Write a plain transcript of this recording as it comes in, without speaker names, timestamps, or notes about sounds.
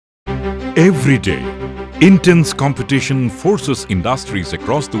Every day, intense competition forces industries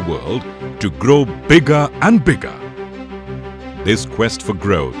across the world to grow bigger and bigger. This quest for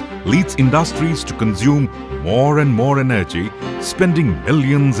growth leads industries to consume more and more energy, spending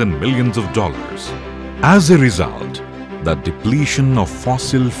millions and millions of dollars. As a result, the depletion of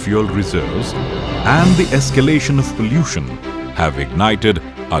fossil fuel reserves and the escalation of pollution have ignited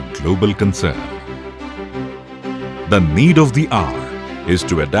a global concern. The need of the hour is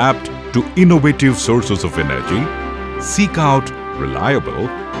to adapt to innovative sources of energy, seek out reliable,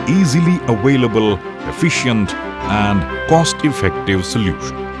 easily available, efficient and cost-effective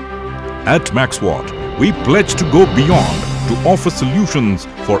solutions. At MaxWatt, we pledge to go beyond to offer solutions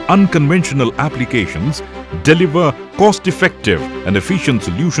for unconventional applications, deliver cost-effective and efficient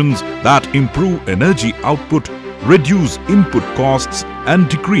solutions that improve energy output, reduce input costs and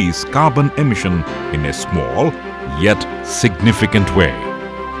decrease carbon emission in a small yet significant way.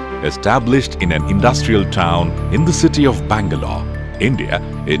 Established in an industrial town in the city of Bangalore, India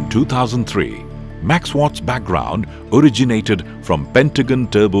in 2003, MaxWatt's background originated from Pentagon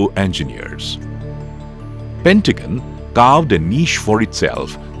turbo engineers. Pentagon carved a niche for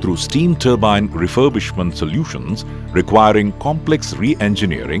itself through steam turbine refurbishment solutions requiring complex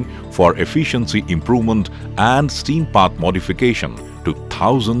re-engineering for efficiency improvement and steam path modification to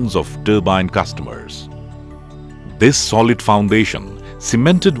thousands of turbine customers. This solid foundation,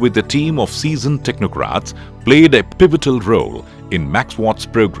 cemented with a team of seasoned technocrats, played a pivotal role in MaxWatt's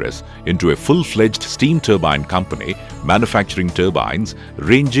progress into a full-fledged steam turbine company manufacturing turbines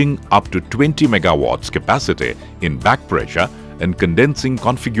ranging up to 20 megawatts capacity in back pressure and condensing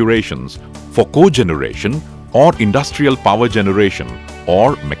configurations for cogeneration or industrial power generation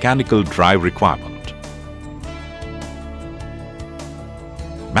or mechanical drive requirement.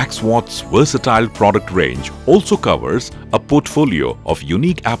 MaxWatt's versatile product range also covers a portfolio of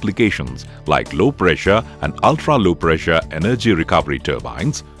unique applications like low-pressure and ultra-low-pressure energy recovery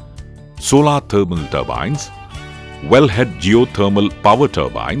turbines, solar thermal turbines, wellhead geothermal power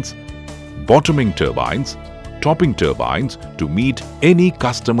turbines, bottoming turbines, topping turbines to meet any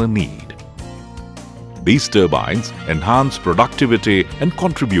customer need. These turbines enhance productivity and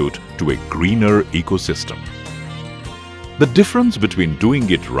contribute to a greener ecosystem. The difference between doing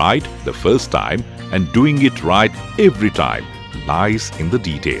it right the first time and doing it right every time lies in the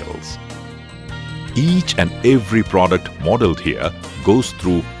details. Each and every product modeled here goes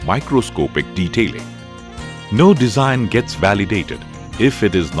through microscopic detailing. No design gets validated if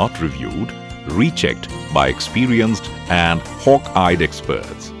it is not reviewed, rechecked by experienced and hawk-eyed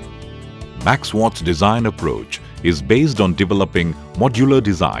experts. MaxWatt's design approach is based on developing modular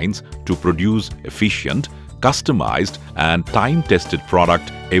designs to produce efficient, customized and time-tested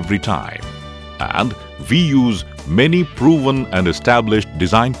product every time. And we use many proven and established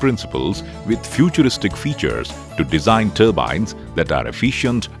design principles with futuristic features to design turbines that are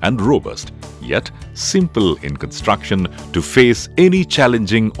efficient and robust, yet simple in construction to face any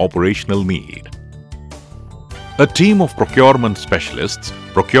challenging operational need. A team of procurement specialists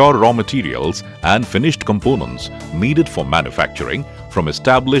procure raw materials and finished components needed for manufacturing from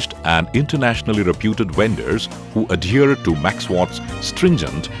established and internationally reputed vendors who adhere to MaxWatt's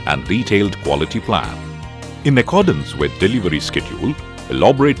stringent and detailed quality plan. In accordance with delivery schedule,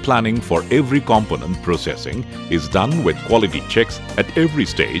 elaborate planning for every component processing is done with quality checks at every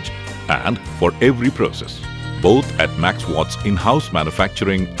stage and for every process, both at MaxWatt's in-house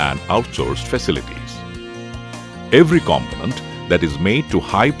manufacturing and outsourced facilities. Every component that is made to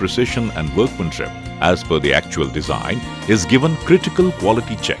high precision and workmanship as per the actual design is given critical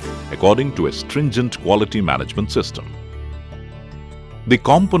quality check according to a stringent quality management system. The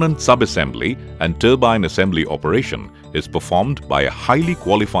component sub-assembly and turbine assembly operation is performed by a highly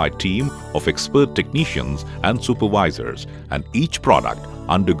qualified team of expert technicians and supervisors, and each product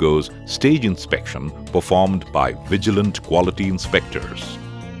undergoes stage inspection performed by vigilant quality inspectors.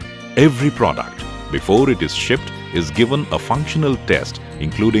 Every product, before it is shipped, is given a functional test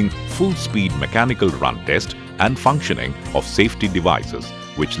including full-speed mechanical run test and functioning of safety devices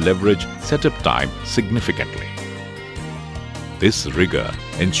which leverage setup time significantly. This rigor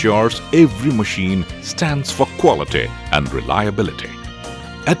ensures every machine stands for quality and reliability.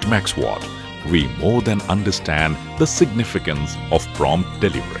 At MaxWatt, we more than understand the significance of prompt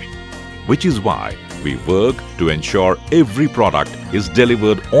delivery, which is why we work to ensure every product is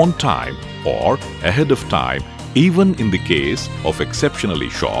delivered on time or ahead of time, even in the case of exceptionally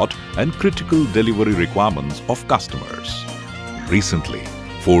short and critical delivery requirements of customers. Recently,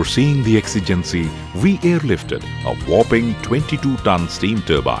 foreseeing the exigency, we airlifted a whopping 22-ton steam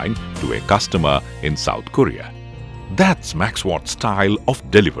turbine to a customer in South Korea. That's MaxWatt's style of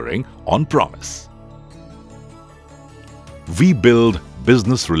delivering on promise. We build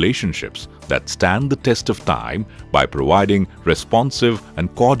business relationships that stand the test of time by providing responsive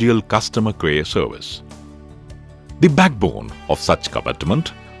and cordial customer care service. The backbone of such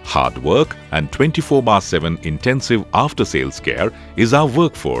commitment, hard work and 24/7 intensive after-sales care is our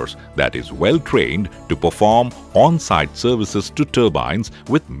workforce that is well trained to perform on-site services to turbines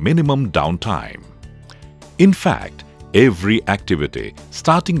with minimum downtime. In fact, every activity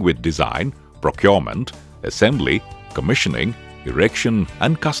starting with design, procurement, assembly, commissioning, erection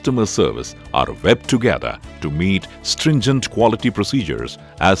and customer service are webbed together to meet stringent quality procedures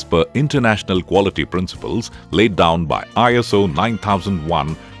as per international quality principles laid down by ISO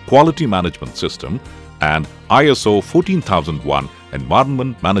 9001 Quality Management System and ISO 14001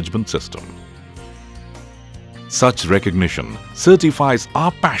 Environment Management System. Such recognition certifies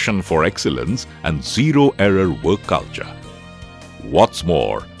our passion for excellence and zero-error work culture. What's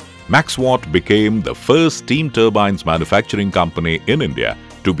more, MaxWatt became the first steam turbines manufacturing company in India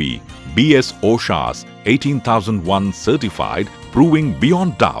to be BS OSHA's 18001 certified, proving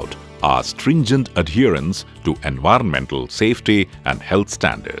beyond doubt our stringent adherence to environmental safety and health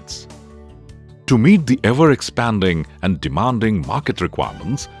standards. To meet the ever-expanding and demanding market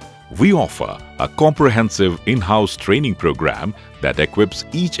requirements, we offer a comprehensive in-house training program that equips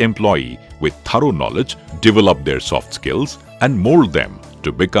each employee with thorough knowledge, develop their soft skills, and mold them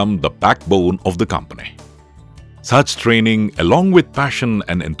to become the backbone of the company. Such training, along with passion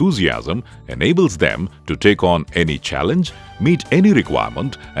and enthusiasm, enables them to take on any challenge, meet any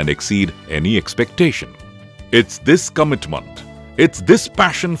requirement, and exceed any expectation. It's this commitment, it's this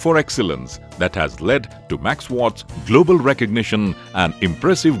passion for excellence that has led to MaxWatt's global recognition and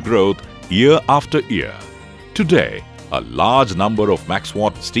impressive growth year after year. Today, a large number of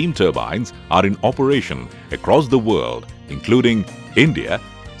MaxWatt steam turbines are in operation across the world, including India,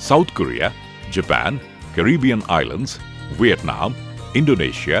 South Korea, Japan, Caribbean islands, Vietnam,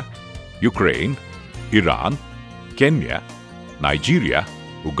 Indonesia, Ukraine, Iran, Kenya, Nigeria,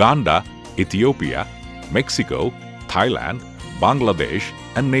 Uganda, Ethiopia, Mexico, Thailand, Bangladesh,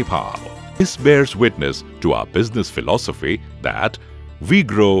 and Nepal. This bears witness to our business philosophy that we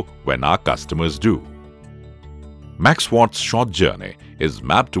grow when our customers do. MaxWatt's short journey is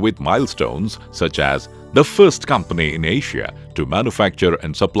mapped with milestones such as the first company in Asia to manufacture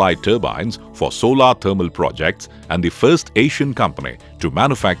and supply turbines for solar thermal projects and the first Asian company to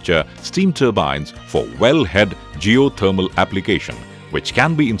manufacture steam turbines for wellhead geothermal application, which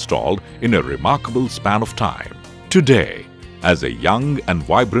can be installed in a remarkable span of time. Today, as a young and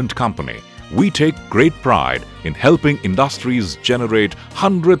vibrant company, we take great pride in helping industries generate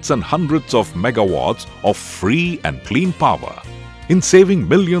hundreds and hundreds of megawatts of free and clean power, in saving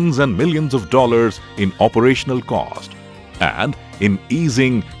millions and millions of dollars in operational cost, and in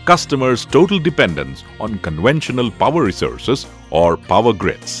easing customers' total dependence on conventional power resources or power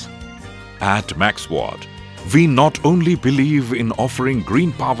grids. At MaxWatt, we not only believe in offering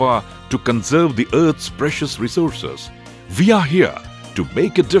green power to conserve the Earth's precious resources, we are here to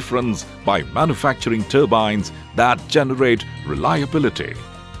make a difference by manufacturing turbines that generate reliability,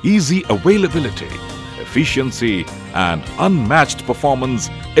 easy availability, efficiency, and unmatched performance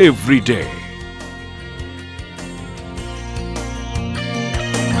every day.